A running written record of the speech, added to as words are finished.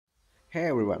Hey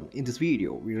everyone, in this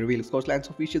video, we reveal Scotland's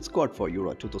official squad for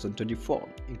Euro 2024,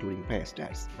 including player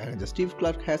stats. Manager Steve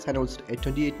Clarke has announced a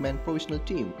 28-man provisional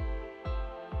team.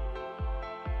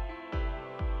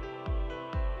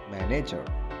 Manager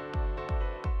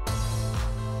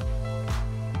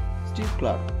Steve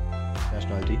Clarke.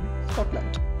 Nationality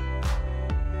Scotland.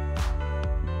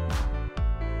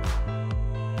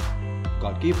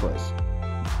 Goalkeepers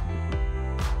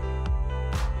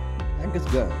Angus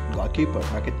Gunn, goalkeeper,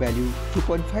 market value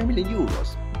 2.5 million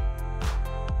euros.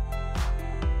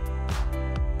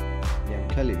 Liam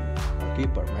Kelly,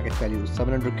 goalkeeper, market value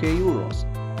 700k euros.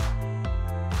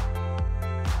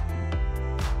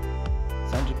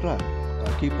 Steve Clarke,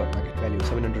 goalkeeper, market value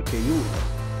 700k euros.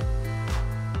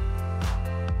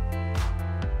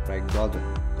 Craig Golden,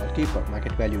 goalkeeper,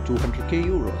 market value 200k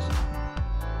euros.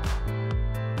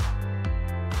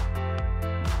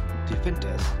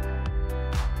 Defenders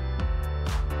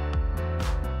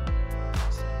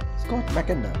Scott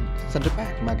McKenna,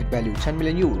 centre-back, market value 10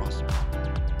 million euros.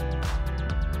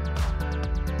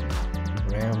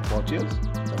 Graham Porteous,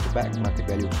 centre-back, market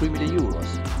value 3 million euros.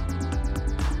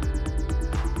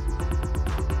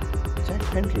 Jack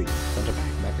Hendry,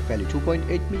 centre-back, market value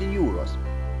 2.8 million euros.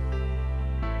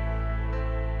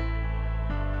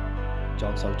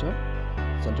 John Sauter,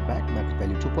 centre-back, market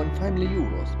value 2.5 million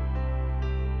euros.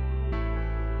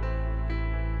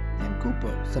 Ian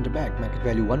Cooper, centre-back, market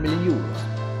value 1 million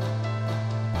euros.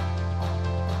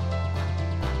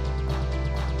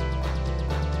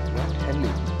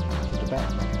 Centre-back,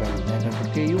 market value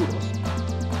 900k euros.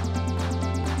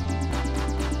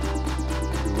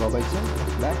 Robertson,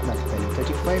 left-back, market value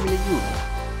 35 million euros.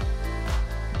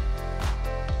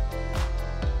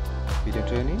 Peter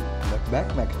Turney,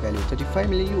 left-back, market value 35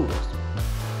 million euros.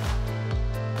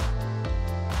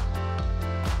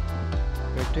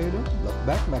 Greg Taylor,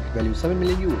 left-back, market value 7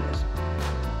 million euros.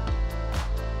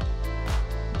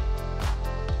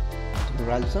 Anthony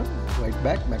Ralston,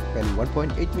 right-back, market value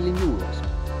 1.8 million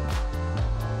euros.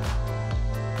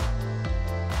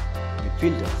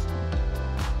 Midfielders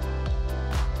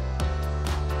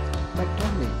Mike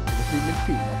Tomlin, defensive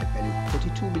midfield, market value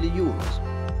 32 million euros.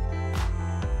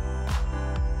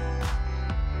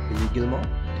 Billy Gilmore,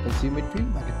 defensive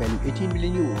midfield, market value 18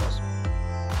 million euros.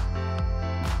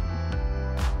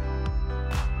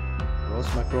 Ross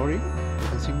McCrory,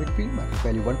 defensive midfield, market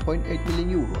value 1.8 million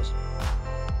euros.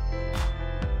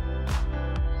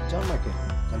 John McKay,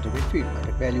 centre midfield,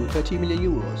 market value 30 million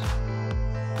euros.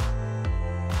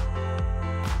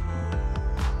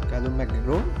 Callum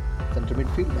McGraw, centre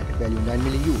midfield, market value 9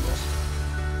 million euros.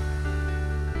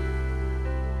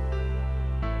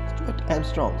 Stuart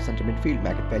Armstrong, centre midfield,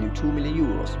 market value 2 million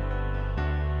euros.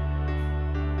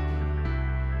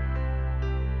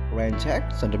 Ryan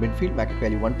Jack, centre midfield, market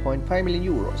value 1.5 million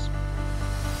euros.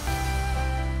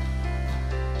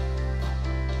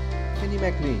 Kenny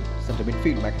McLean, centre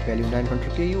midfield, market value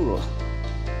 900k euros.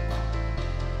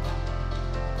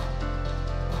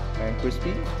 Ryan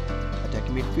Crispy,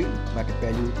 attacking midfield, market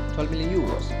value 12 million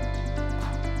euros.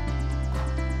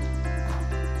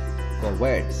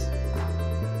 Forwards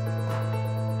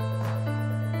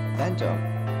Atlanta,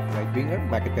 right winger,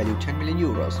 market value 10 million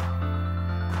euros.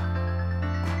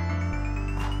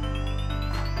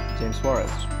 James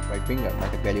Forrest, right winger,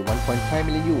 market value 1.5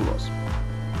 million euros.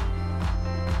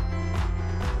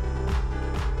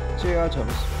 J.R.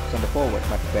 Thomas, centre forward,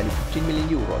 market value 15 million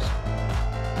euros.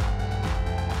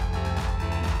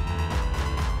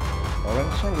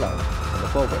 Orange Shanglan, centre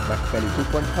forward, market value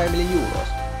 2.5 million euros.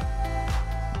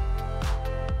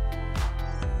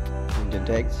 Indian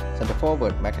Takes, centre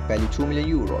forward, market value 2 million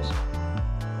euros.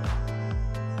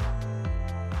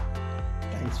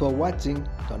 Thanks for watching.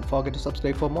 Don't forget to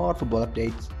subscribe for more football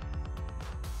updates.